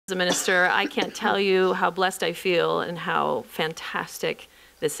a minister, I can't tell you how blessed I feel and how fantastic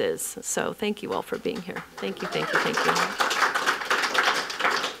this is. So thank you all for being here. Thank you, thank you, thank you.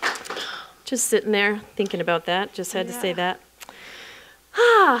 Just sitting there thinking about that. Just had to say that.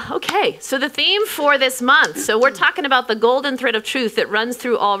 Okay, so the theme for this month. So we're talking about the golden thread of truth that runs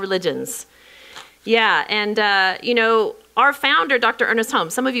through all religions. Yeah, and you know, our founder, Dr. Ernest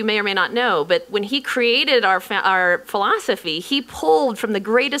Holmes, some of you may or may not know, but when he created our philosophy, he pulled from the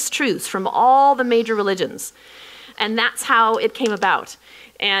greatest truths from all the major religions. And that's how it came about.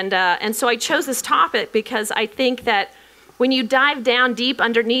 And so I chose this topic because I think that when you dive down deep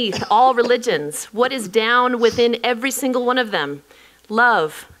underneath all religions, what is down within every single one of them?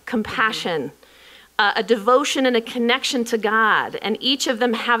 Love, compassion, a devotion and a connection to God. And each of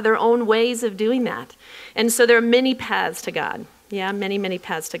them have their own ways of doing that. And so there are many paths to God. Yeah, many, many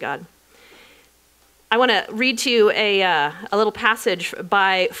paths to God. I want to read to you a little passage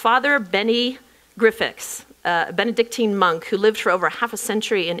by Father Benny Griffiths, a Benedictine monk who lived for over half a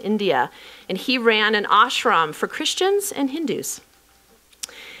century in India. And he ran an ashram for Christians and Hindus.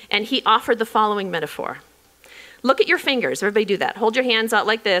 And he offered the following metaphor. Look at your fingers. Everybody do that. Hold your hands out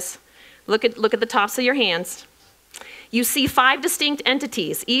like this. Look at the tops of your hands. You see 5 distinct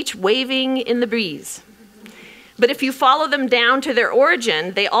entities, each waving in the breeze. But if you follow them down to their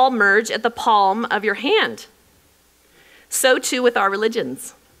origin, they all merge at the palm of your hand. So too with our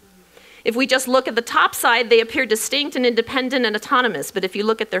religions. If we just look at the top side, they appear distinct and independent and autonomous. But if you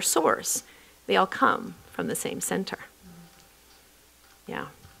look at their source, they all come from the same center. Yeah.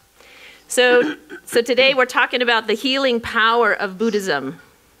 So today we're talking about the healing power of Buddhism.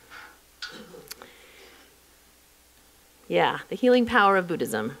 Yeah, the healing power of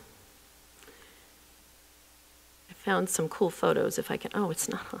Buddhism. I found some cool photos if I can. Oh, it's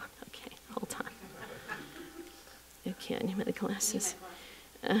not on. Okay, hold on. Okay, I need my glasses.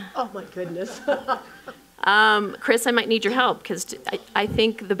 Oh my goodness. Chris, I might need your help because I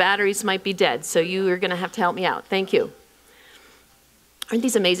think the batteries might be dead. So you are going to have to help me out. Thank you. Aren't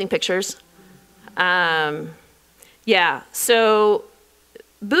these amazing pictures? Yeah, so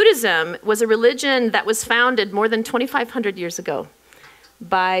Buddhism was a religion that was founded more than 2,500 years ago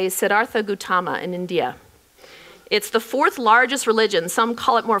by Siddhartha Gautama in India. It's the 4th largest religion. Some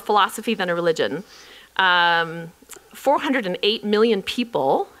call it more philosophy than a religion. 408 million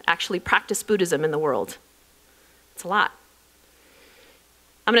people actually practice Buddhism in the world. It's a lot.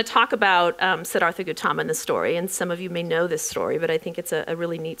 I'm going to talk about Siddhartha Gautama in this story, and some of you may know this story, but I think it's a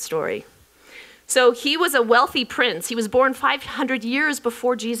really neat story. So he was a wealthy prince. He was born 500 years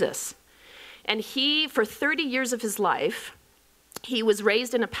before Jesus. And he, for 30 years of his life, he was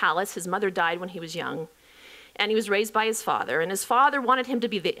raised in a palace. His mother died when he was young. And he was raised by his father. And his father wanted him to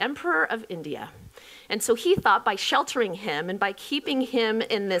be the emperor of India. And so he thought by sheltering him and by keeping him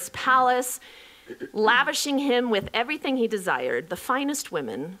in this palace, lavishing him with everything he desired, the finest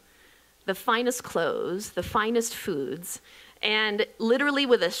women, the finest clothes, the finest foods, and literally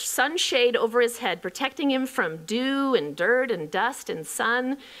with a sunshade over his head, protecting him from dew and dirt and dust and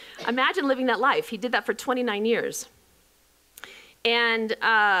sun. Imagine living that life. He did that for 29 years. And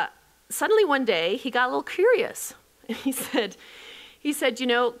suddenly one day, he got a little curious. And he said, you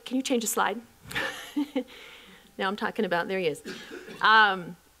know, can you change the slide? Now I'm talking about, there he is.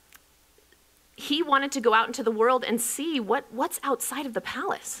 He wanted to go out into the world and see what's outside of the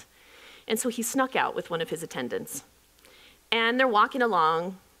palace. And so he snuck out with one of his attendants. And they're walking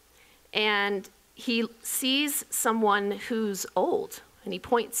along, and he sees someone who's old. And he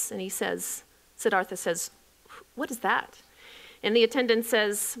points, and he says, Siddhartha says, what is that? And the attendant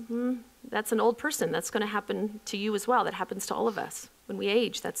says, that's an old person. That's going to happen to you as well. That happens to all of us. When we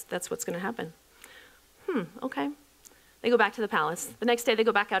age, that's what's going to happen. Okay. They go back to the palace. The next day, they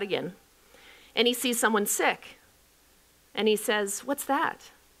go back out again. And he sees someone sick. And he says, what's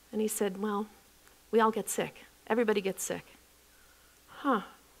that? And he said, well, we all get sick. Everybody gets sick.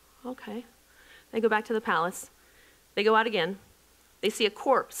 Okay. They go back to the palace. They go out again. They see a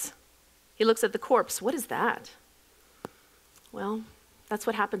corpse. He looks at the corpse. What is that? Well, that's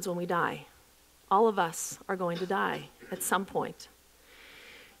what happens when we die. All of us are going to die at some point.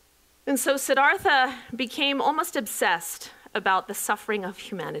 And so Siddhartha became almost obsessed about the suffering of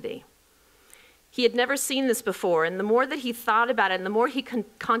humanity. He had never seen this before, and the more that he thought about it and the more he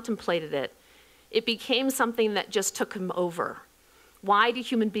contemplated it, it became something that just took him over. Why do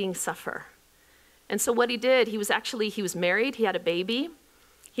human beings suffer? And so what he did, he was married, he had a baby.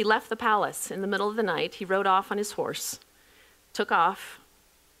 He left the palace in the middle of the night. He rode off on his horse, took off,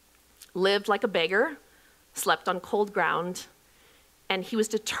 lived like a beggar, slept on cold ground, and he was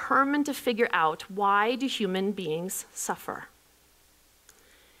determined to figure out, why do human beings suffer?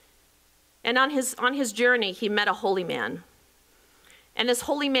 And on his journey, he met a holy man. And this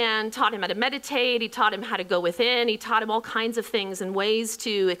holy man taught him how to meditate. He taught him how to go within. He taught him all kinds of things and ways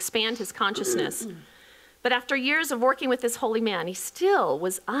to expand his consciousness. But after years of working with this holy man, he still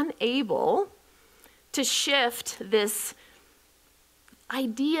was unable to shift this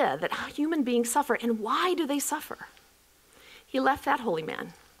idea that human beings suffer. And why do they suffer? He left that holy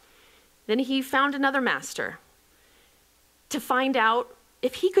man. Then he found another master to find out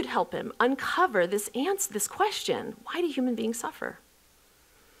if he could help him uncover this question, why do human beings suffer?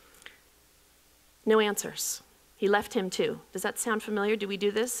 No answers. He left him too. Does that sound familiar? Do we do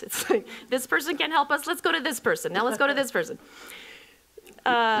this? It's like, this person can't help us, let's go to this person. Now let's go to this person.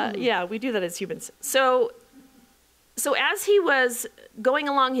 Yeah, we do that as humans. So as he was going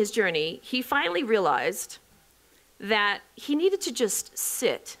along his journey, he finally realized that he needed to just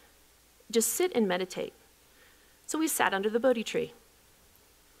sit and meditate. So he sat under the Bodhi tree.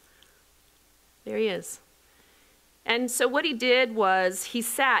 There he is. And so what he did was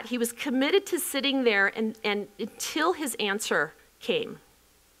he was committed to sitting there and until his answer came.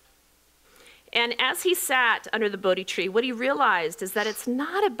 And as he sat under the Bodhi tree, what he realized is that it's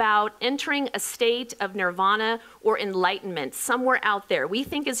not about entering a state of nirvana or enlightenment somewhere out there. We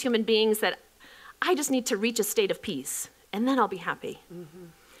think as human beings that I just need to reach a state of peace and then I'll be happy. Mm-hmm.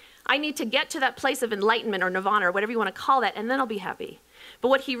 I need to get to that place of enlightenment or nirvana or whatever you want to call that, and then I'll be happy. But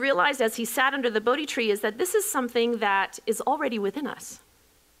what he realized as he sat under the Bodhi tree is that this is something that is already within us.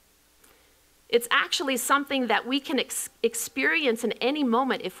 It's actually something that we can experience in any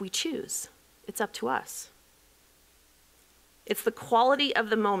moment if we choose. It's up to us. It's the quality of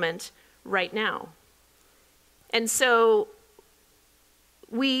the moment right now. And so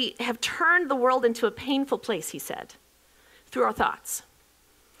we have turned the world into a painful place, he said, through our thoughts.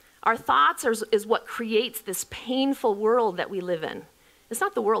 Our thoughts is what creates this painful world that we live in. It's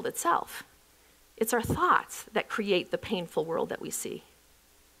not the world itself. It's our thoughts that create the painful world that we see.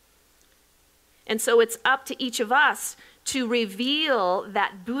 And so it's up to each of us to reveal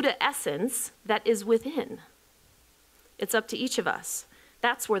that Buddha essence that is within. It's up to each of us.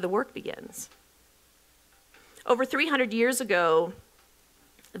 That's where the work begins. Over 300 years ago,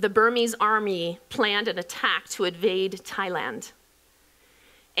 the Burmese army planned an attack to invade Thailand.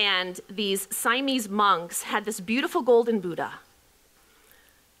 And these Siamese monks had this beautiful golden Buddha.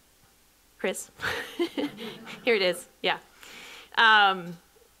 Chris? Here it is, yeah. And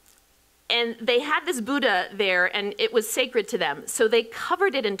they had this Buddha there, and it was sacred to them. So they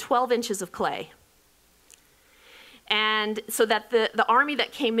covered it in 12 inches of clay. And so that the army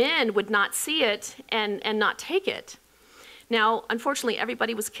that came in would not see it and not take it. Now, unfortunately,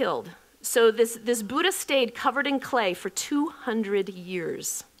 everybody was killed. So this Buddha stayed covered in clay for 200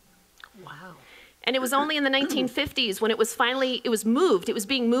 years. Wow. And it was only in the 1950s when it was moved. It was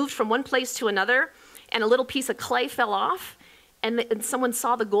being moved from one place to another, and a little piece of clay fell off, and someone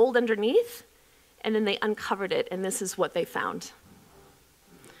saw the gold underneath, and then they uncovered it, and this is what they found.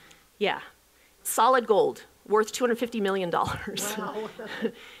 Yeah, solid gold, worth $250 million. Wow.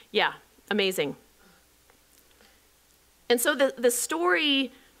 Yeah, amazing. And so the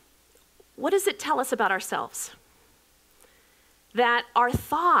story, what does it tell us about ourselves? That our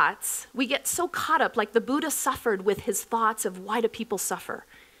thoughts, we get so caught up, like the Buddha suffered with his thoughts of why do people suffer?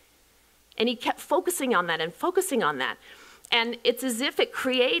 And he kept focusing on that and focusing on that. And it's as if it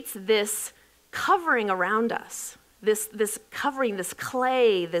creates this covering around us, this covering, this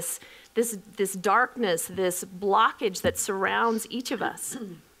clay, this darkness, this blockage that surrounds each of us.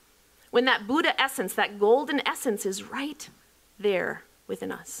 When that Buddha essence, that golden essence is right there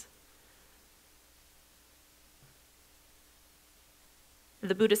within us.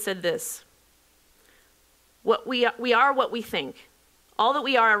 The Buddha said this, we are what we think. All that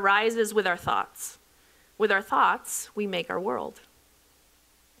we are arises with our thoughts. With our thoughts, we make our world.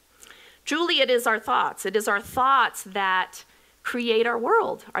 Truly, it is our thoughts. It is our thoughts that create our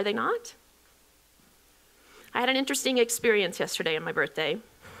world, are they not? I had an interesting experience yesterday on my birthday.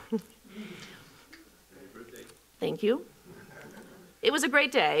 Thank you. It was a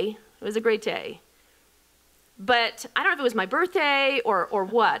great day. It was a great day. But I don't know if it was my birthday or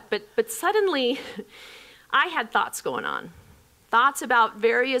what, but suddenly I had thoughts going on. Thoughts about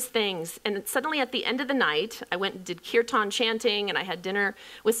various things. And suddenly at the end of the night, I went and did kirtan chanting, and I had dinner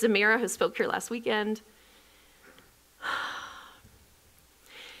with Zamira, who spoke here last weekend.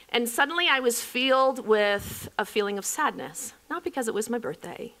 And suddenly I was filled with a feeling of sadness, not because it was my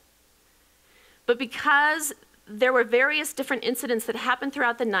birthday, but because there were various different incidents that happened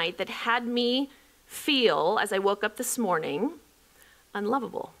throughout the night that had me feel, as I woke up this morning,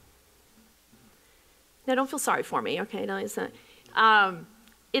 unlovable. Now, don't feel sorry for me, okay? No, it's not.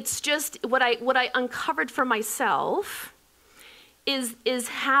 it's just what I uncovered for myself is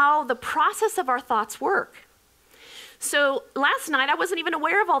how the process of our thoughts work. So last night, I wasn't even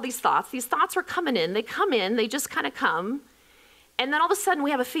aware of all these thoughts. These thoughts were coming in. They come in. They just kind of come. And then all of a sudden,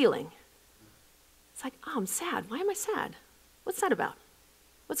 we have a feeling. It's like, oh, I'm sad. Why am I sad? What's that about?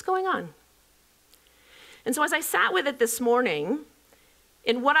 What's going on? And so as I sat with it this morning,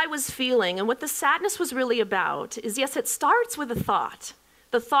 and what I was feeling and what the sadness was really about is, yes, it starts with a thought.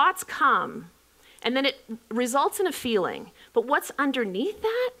 The thoughts come, and then it results in a feeling. But what's underneath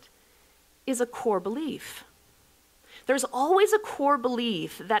that is a core belief. There's always a core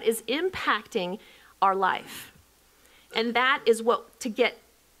belief that is impacting our life. And that is what to get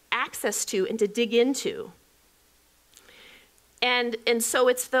access to and to dig into. And so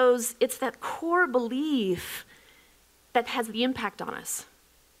it's that core belief that has the impact on us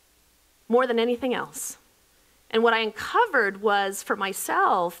more than anything else. And what I uncovered was, for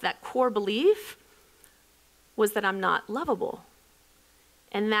myself, that core belief was that I'm not lovable.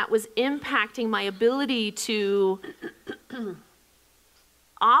 And that was impacting my ability to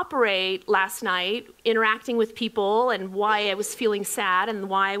operate last night, interacting with people, and why I was feeling sad and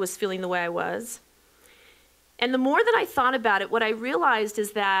why I was feeling the way I was. And the more that I thought about it, what I realized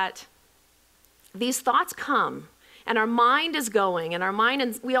is that these thoughts come, and our mind is going,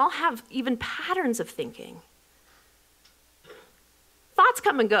 and we all have even patterns of thinking. Thoughts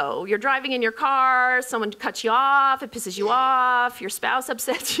come and go. You're driving in your car, someone cuts you off, it pisses you off, your spouse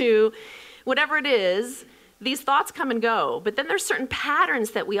upsets you, whatever it is, these thoughts come and go. But then there's certain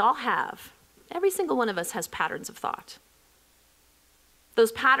patterns that we all have. Every single one of us has patterns of thought.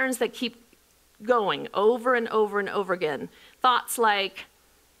 Those patterns that keep going over and over and over again. Thoughts like,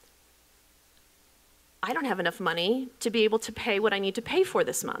 I don't have enough money to be able to pay what I need to pay for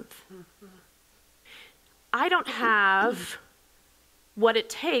this month. I don't have what it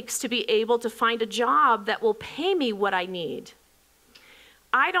takes to be able to find a job that will pay me what I need.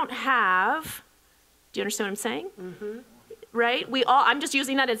 I don't have, do you understand what I'm saying? Mm-hmm. Right? I'm just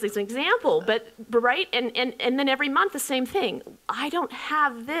using that as an example, but right? And then every month the same thing. I don't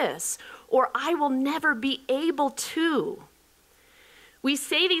have this, or I will never be able to. We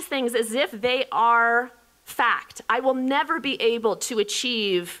say these things as if they are fact. I will never be able to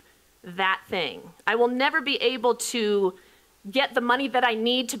achieve that thing. I will never be able to get the money that I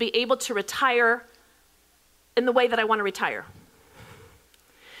need to be able to retire in the way that I want to retire.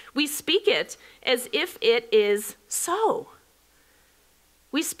 We speak it as if it is so.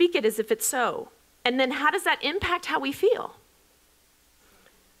 We speak it as if it's so. And then how does that impact how we feel?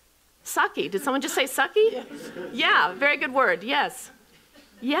 Sucky. Did someone just say sucky? Yes. Yeah, very good word. Yes.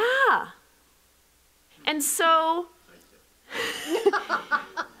 Yeah. And so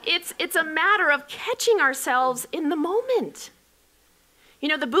it's a matter of catching ourselves in the moment. You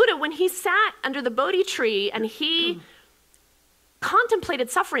know, the Buddha, when he sat under the Bodhi tree and he contemplated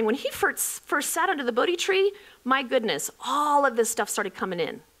suffering, when he first sat under the Bodhi tree, my goodness, all of this stuff started coming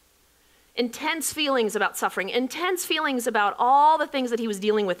in. Intense feelings about suffering, intense feelings about all the things that he was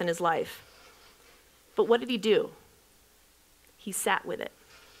dealing with in his life. But what did he do? He sat with it.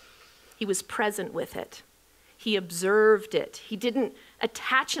 He was present with it. He observed it. He didn't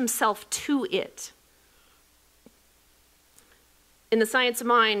attach himself to it. In The Science of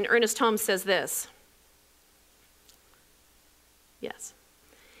Mind, Ernest Holmes says this. Yes.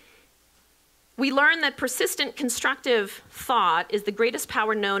 We learn that persistent constructive thought is the greatest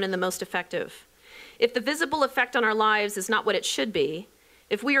power known and the most effective. If the visible effect on our lives is not what it should be,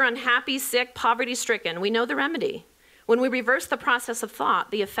 if we are unhappy, sick, poverty-stricken, we know the remedy. When we reverse the process of thought,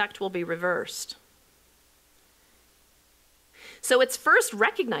 the effect will be reversed. So it's first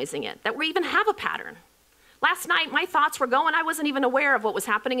recognizing it, that we even have a pattern. Last night, my thoughts were going. I wasn't even aware of what was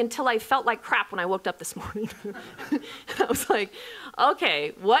happening until I felt like crap when I woke up this morning. I was like,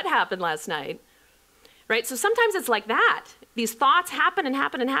 okay, what happened last night? Right? So sometimes it's like that. These thoughts happen and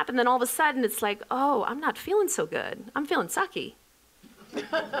happen and happen, then all of a sudden it's like, oh, I'm not feeling so good. I'm feeling sucky.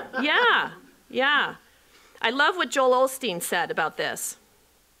 Yeah. I love what Joel Osteen said about this.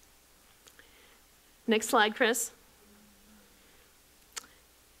 Next slide, Chris.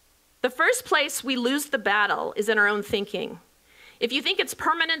 The first place we lose the battle is in our own thinking. If you think it's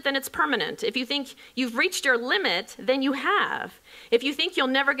permanent, then it's permanent. If you think you've reached your limit, then you have. If you think you'll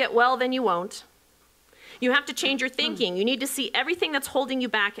never get well, then you won't. You have to change your thinking. You need to see everything that's holding you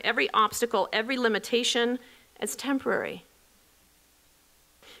back, every obstacle, every limitation, as temporary.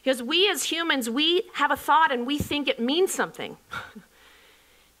 Because we as humans, we have a thought and we think it means something.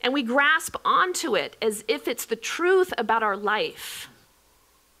 And we grasp onto it as if it's the truth about our life.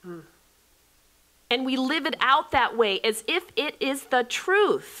 And we live it out that way as if it is the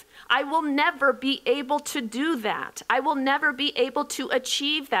truth. I will never be able to do that. I will never be able to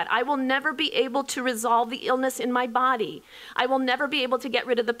achieve that. I will never be able to resolve the illness in my body. I will never be able to get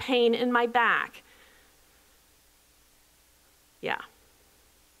rid of the pain in my back. Yeah.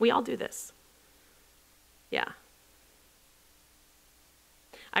 We all do this. Yeah.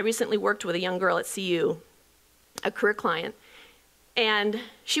 I recently worked with a young girl at CU, a career client, and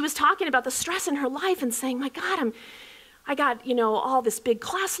she was talking about the stress in her life and saying, my God, I got, all this big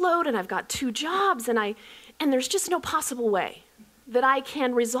class load and I've got 2 jobs and there's just no possible way that I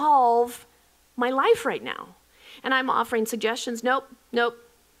can resolve my life right now. And I'm offering suggestions. Nope,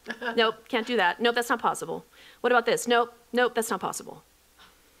 can't do that. Nope, that's not possible. What about this? Nope, that's not possible.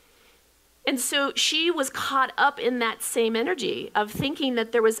 And so she was caught up in that same energy of thinking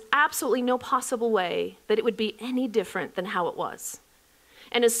that there was absolutely no possible way that it would be any different than how it was.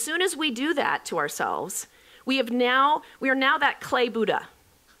 And as soon as we do that to ourselves, we are now that clay Buddha,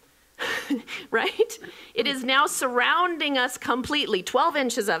 right? It is now surrounding us completely, 12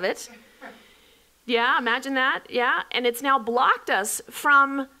 inches of it. Yeah, imagine that, yeah. And it's now blocked us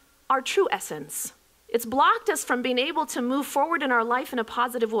from our true essence. It's blocked us from being able to move forward in our life in a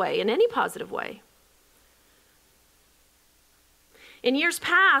positive way, in any positive way. In years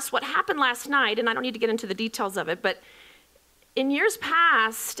past, what happened last night, and I don't need to get into the details of it, but in years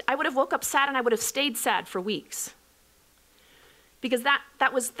past, I would have woke up sad and I would have stayed sad for weeks. Because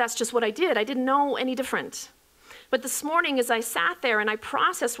that's just what I did. I didn't know any different. But this morning, as I sat there and I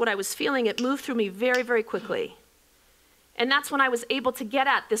processed what I was feeling, it moved through me very, very quickly. And that's when I was able to get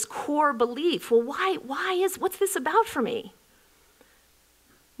at this core belief. Well, what's this about for me?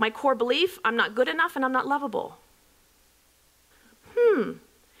 My core belief, I'm not good enough and I'm not lovable.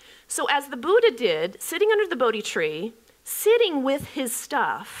 So as the Buddha did, sitting under the Bodhi tree, sitting with his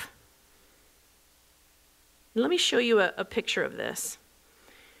stuff, let me show you a picture of this.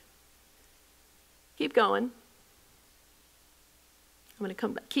 Keep going. I'm going to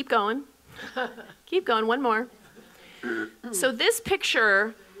come back. Keep going. Keep going. One more. So this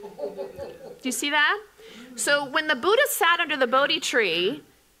picture, do you see that? So when the Buddha sat under the Bodhi tree,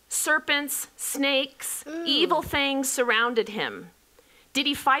 serpents, snakes, evil things surrounded him. Did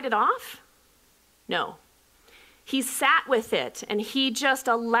he fight it off? No. He sat with it and he just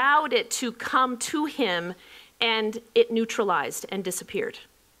allowed it to come to him and it neutralized and disappeared.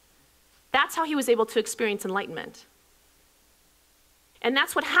 That's how he was able to experience enlightenment. And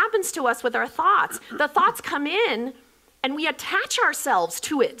that's what happens to us with our thoughts. The thoughts come in and we attach ourselves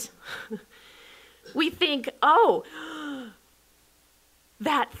to it. We think, oh,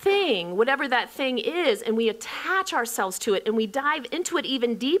 that thing, whatever that thing is, and we attach ourselves to it and we dive into it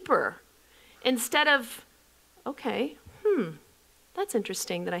even deeper instead of, okay, that's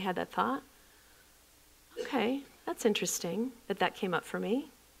interesting that I had that thought. Okay, that's interesting that came up for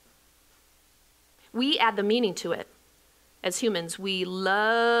me. We add the meaning to it. As humans, we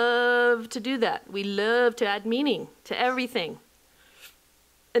love to do that. We love to add meaning to everything.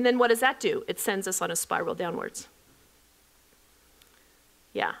 And then what does that do? It sends us on a spiral downwards.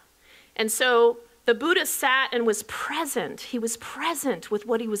 Yeah. And so the Buddha sat and was present. He was present with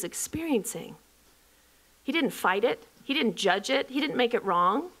what he was experiencing. He didn't fight it. He didn't judge it. He didn't make it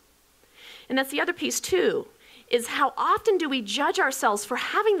wrong. And that's the other piece too, is how often do we judge ourselves for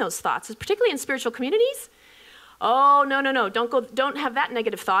having those thoughts, particularly in spiritual communities? Oh, no, don't have that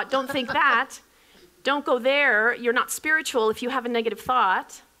negative thought. Don't think that. Don't go there. You're not spiritual if you have a negative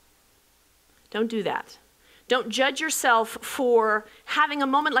thought. Don't do that. Don't judge yourself for having a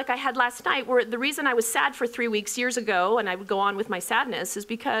moment like I had last night, where the reason I was sad for 3 weeks years ago and I would go on with my sadness is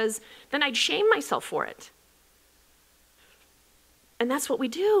because then I'd shame myself for it. And that's what we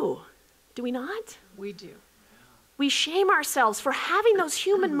do. Do we not? We do. We shame ourselves for having those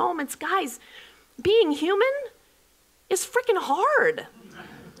human moments. Guys, being human is freaking hard.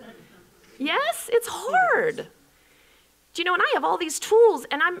 Yes, it's hard. Do you know, and I have all these tools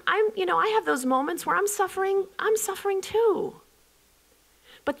and I have those moments where I'm suffering too.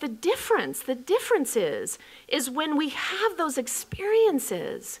 But the difference is when we have those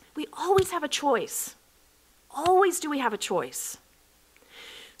experiences, we always have a choice. Always do we have a choice.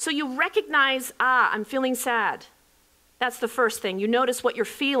 So you recognize, I'm feeling sad. That's the first thing. You notice what you're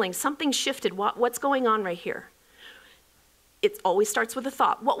feeling. Something shifted. What's going on right here? It always starts with a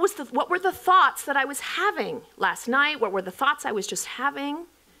thought. What were the thoughts that I was having last night? What were the thoughts I was just having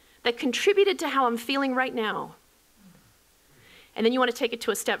that contributed to how I'm feeling right now? And then you want to take it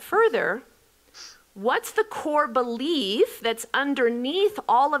to a step further. What's the core belief that's underneath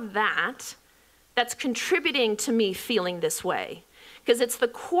all of that that's contributing to me feeling this way? Because it's the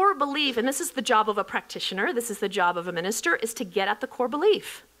core belief, and this is the job of a practitioner, this is the job of a minister, is to get at the core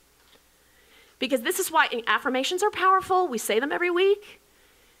belief. Because this is why affirmations are powerful, we say them every week,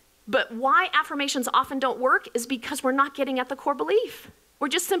 but why affirmations often don't work is because we're not getting at the core belief. We're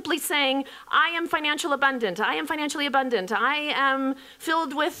just simply saying, I am financially abundant, I am financially abundant, I am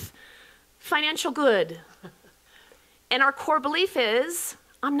filled with financial good. And our core belief is,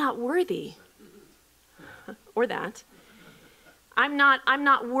 I'm not worthy, or that. I'm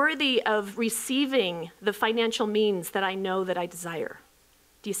not worthy of receiving the financial means that I know that I desire.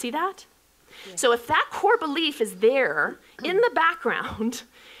 Do you see that? Yeah. So if that core belief is there in the background,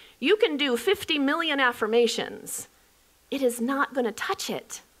 you can do 50 million affirmations. It is not going to touch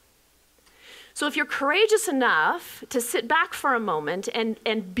it. So if you're courageous enough to sit back for a moment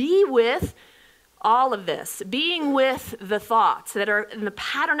and be with all of this, being with the thoughts that are in the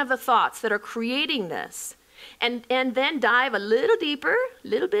pattern of the thoughts that are creating this, and then dive a little deeper, a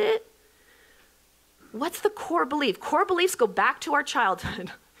little bit. What's the core belief? Core beliefs go back to our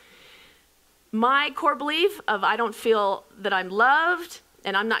childhood. My core belief of I don't feel that I'm loved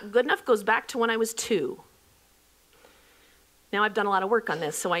and I'm not good enough goes back to when I was 2. Now I've done a lot of work on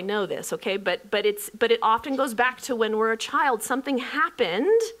this, so I know this, okay? But it often goes back to when we're a child. Something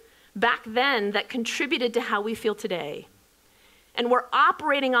happened back then that contributed to how we feel today. And we're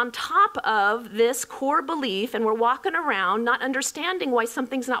operating on top of this core belief, and we're walking around not understanding why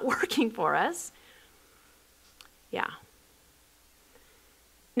something's not working for us. Yeah.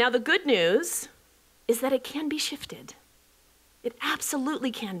 Now, the good news is that it can be shifted. It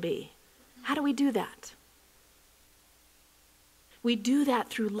absolutely can be. How do we do that? We do that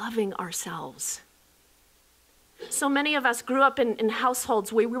through loving ourselves. So many of us grew up in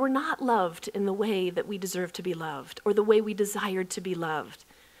households where we were not loved in the way that we deserved to be loved, or the way we desired to be loved,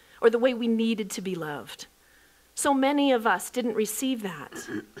 or the way we needed to be loved. So many of us didn't receive that.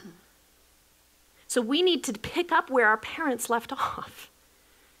 So we need to pick up where our parents left off.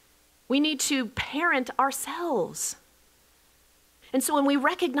 We need to parent ourselves. And so when we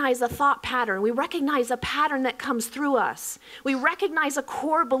recognize a thought pattern, we recognize a pattern that comes through us, we recognize a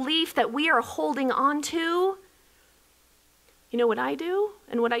core belief that we are holding on to. You know what I do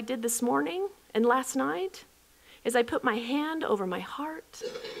and what I did this morning and last night is I put my hand over my heart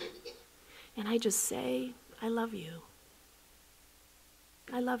and I just say, I love you.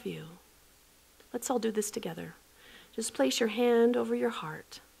 I love you. Let's all do this together. Just place your hand over your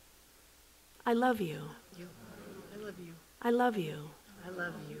heart. I love you. I love you. I love you. I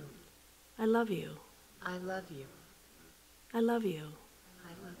love you. I love you. I love you. I love you. I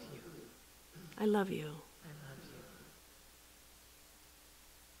love you. I love you. I love you.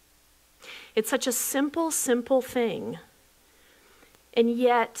 It's such a simple, simple thing. And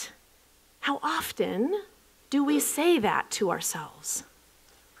yet, how often do we say that to ourselves?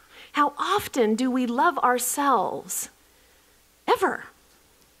 How often do we love ourselves? Ever?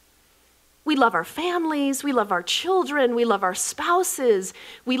 We love our families, we love our children, we love our spouses,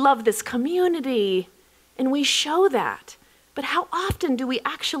 we love this community, and we show that. But how often do we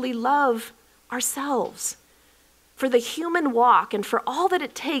actually love ourselves? For the human walk and for all that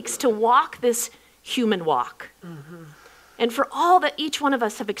it takes to walk this human walk. Mm-hmm. And for all that each one of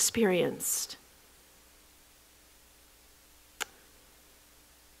us have experienced.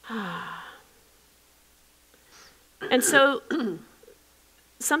 And so,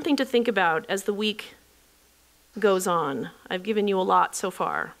 something to think about as the week goes on. I've given you a lot so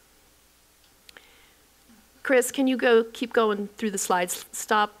far. Chris, can you keep going through the slides?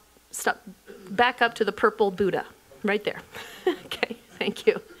 Stop, back up to the purple Buddha. Right there. Okay, thank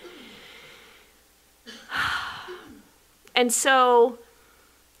you. And so,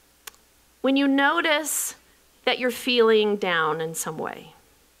 when you notice that you're feeling down in some way,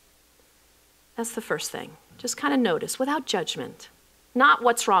 that's the first thing. Just kind of notice without judgment. Not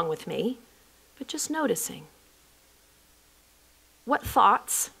what's wrong with me, but just noticing. What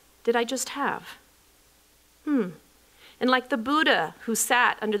thoughts did I just have? And like the Buddha who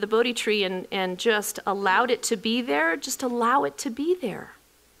sat under the Bodhi tree and just allowed it to be there, just allow it to be there.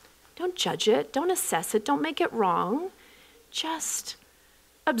 Don't judge it, don't assess it, don't make it wrong. Just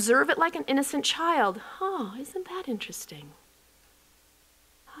observe it like an innocent child. Isn't that interesting?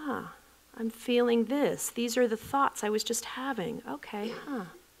 I'm feeling this. These are the thoughts I was just having. Okay,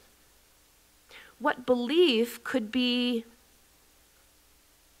 What belief could be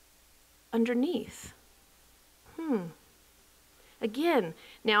underneath? Again,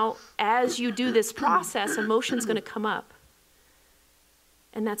 now, as you do this process, emotion's going to come up.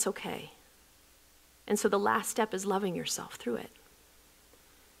 And that's okay. And so the last step is loving yourself through it.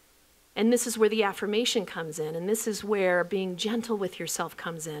 And this is where the affirmation comes in, and this is where being gentle with yourself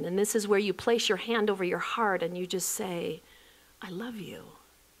comes in, and this is where you place your hand over your heart and you just say, I love you.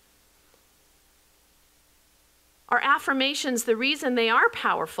 Our affirmations, the reason they are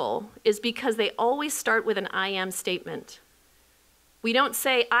powerful is because they always start with an I am statement. We don't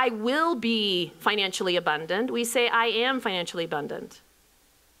say, I will be financially abundant. We say, I am financially abundant.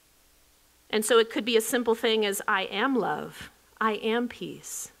 And so it could be a simple thing as, I am love. I am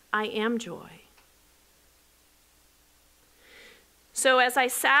peace. I am joy. So as I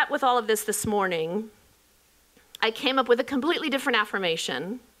sat with all of this morning, I came up with a completely different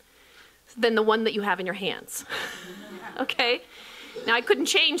affirmation than the one that you have in your hands. Okay? Now I couldn't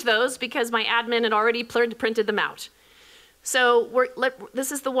change those because my admin had already printed them out. So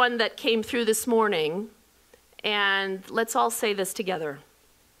this is the one that came through this morning, and let's all say this together.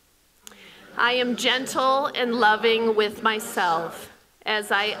 I am gentle and loving with myself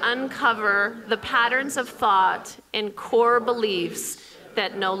as I uncover the patterns of thought and core beliefs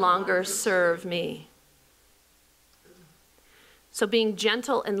that no longer serve me. So being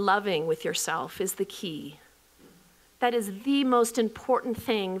gentle and loving with yourself is the key. That is the most important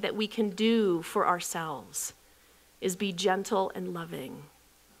thing that we can do for ourselves, is be gentle and loving.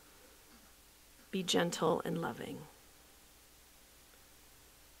 Be gentle and loving.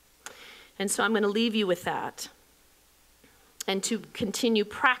 And so I'm going to leave you with that, and to continue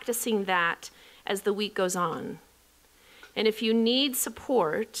practicing that as the week goes on. And if you need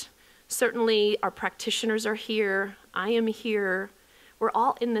support, certainly our practitioners are here. I am here. We're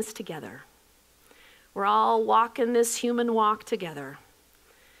all in this together. We're all walking this human walk together.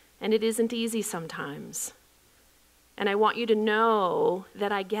 And it isn't easy sometimes. And I want you to know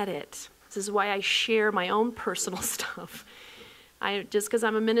that I get it. This is why I share my own personal stuff. Just because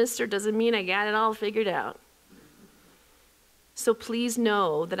I'm a minister doesn't mean I got it all figured out. So please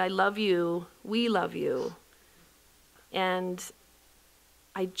know that I love you, we love you, and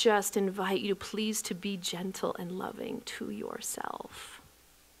I just invite you please to be gentle and loving to yourself.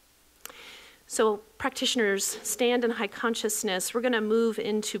 So practitioners, stand in high consciousness. We're going to move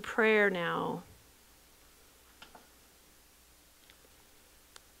into prayer now.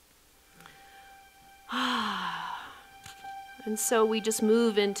 And so we just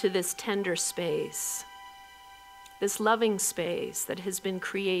move into this tender space, this loving space that has been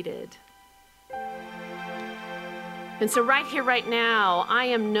created. And so right here, right now, I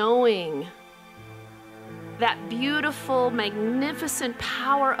am knowing that beautiful, magnificent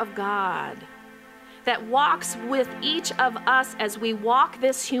power of God that walks with each of us as we walk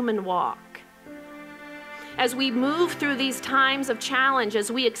this human walk. As we move through these times of challenge, as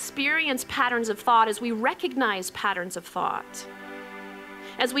we experience patterns of thought, as we recognize patterns of thought,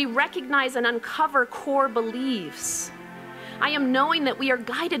 as we recognize and uncover core beliefs, I am knowing that we are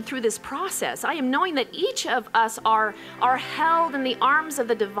guided through this process. I am knowing that each of us are held in the arms of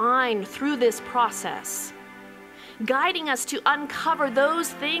the divine through this process, guiding us to uncover those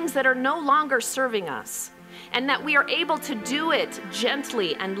things that are no longer serving us, and that we are able to do it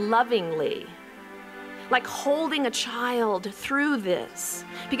gently and lovingly, like holding a child through this.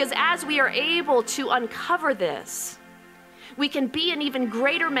 Because as we are able to uncover this, we can be an even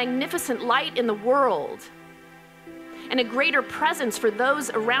greater magnificent light in the world and a greater presence for those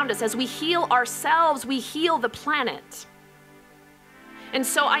around us. As we heal ourselves, we heal the planet. And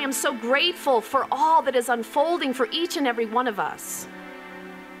so I am so grateful for all that is unfolding for each and every one of us.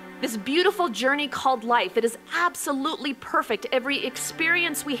 This beautiful journey called life that is absolutely perfect. Every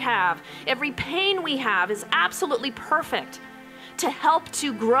experience we have, every pain we have is absolutely perfect to help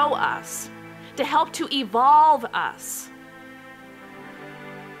to grow us, to help to evolve us.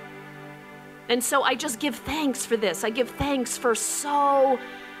 And so I just give thanks for this. I give thanks for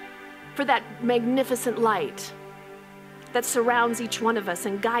that magnificent light that surrounds each one of us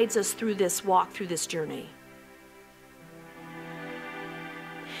and guides us through this walk, through this journey.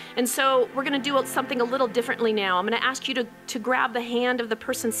 And so we're going to do something a little differently now. I'm going to ask you to grab the hand of the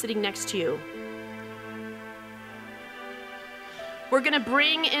person sitting next to you. We're going to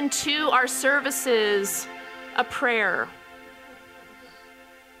bring into our services a prayer.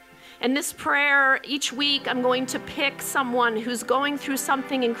 And this prayer, each week, I'm going to pick someone who's going through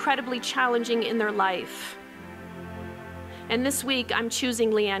something incredibly challenging in their life. And this week, I'm choosing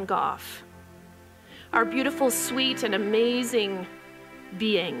Leanne Goff, our beautiful, sweet, and amazing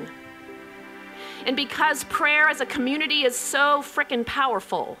being. And because prayer as a community is so frickin'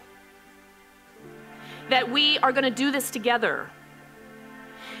 powerful, that we are going to do this together.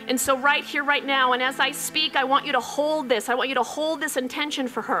 And so right here, right now, and as I speak, I want you to hold this. I want you to hold this intention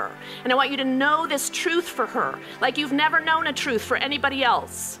for her. And I want you to know this truth for her, like you've never known a truth for anybody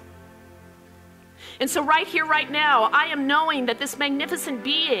else. And so right here, right now, I am knowing that this magnificent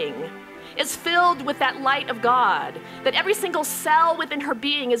being is filled with that light of God, that every single cell within her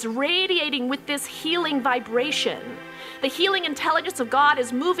being is radiating with this healing vibration. The healing intelligence of God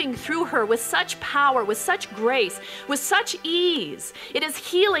is moving through her with such power, with such grace, with such ease. It is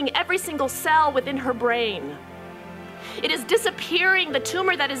healing every single cell within her brain. It is disappearing the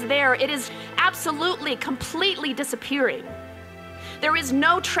tumor that is there. It is absolutely, completely disappearing. There is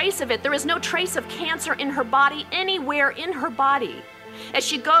no trace of it. There is no trace of cancer in her body, anywhere in her body. As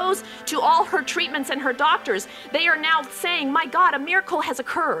she goes to all her treatments and her doctors, they are now saying, my God, a miracle has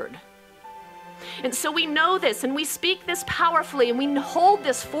occurred. And so we know this, and we speak this powerfully, and we hold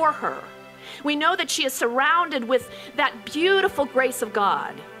this for her. We know that she is surrounded with that beautiful grace of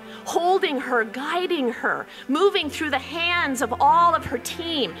God, holding her, guiding her, moving through the hands of all of her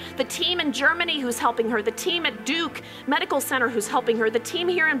team, the team in Germany who's helping her, the team at Duke Medical Center who's helping her, the team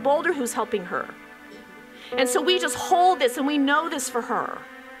here in Boulder who's helping her. And so we just hold this, and we know this for her.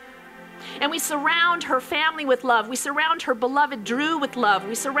 And we surround her family with love. We surround her beloved Drew with love.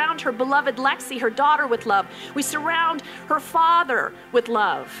 We surround her beloved Lexi, her daughter, with love. We surround her father with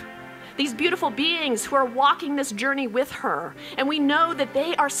love. These beautiful beings who are walking this journey with her. And we know that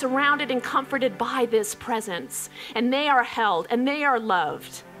they are surrounded and comforted by this presence. And they are held, and they are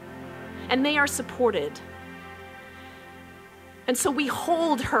loved, and they are supported. And so we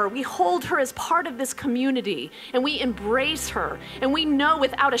hold her as part of this community, and we embrace her, and we know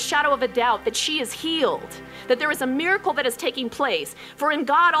without a shadow of a doubt that she is healed, that there is a miracle that is taking place. For in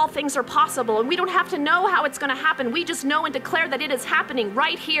God all things are possible, and we don't have to know how it's going to happen. We just know and declare that it is happening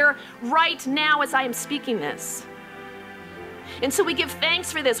right here, right now as I am speaking this. And so we give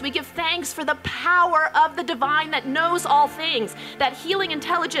thanks for this. We give thanks for the power of the divine that knows all things, that healing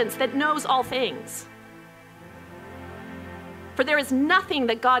intelligence that knows all things. For there is nothing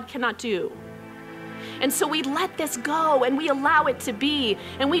that God cannot do. And so we let this go, and we allow it to be,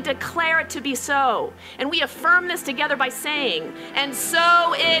 and we declare it to be so. And we affirm this together by saying, and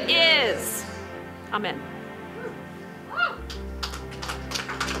so it is. Amen.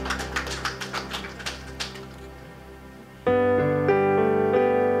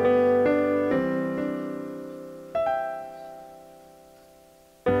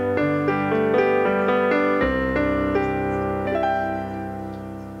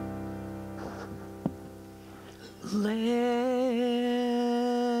 Let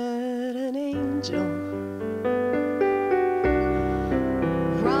an angel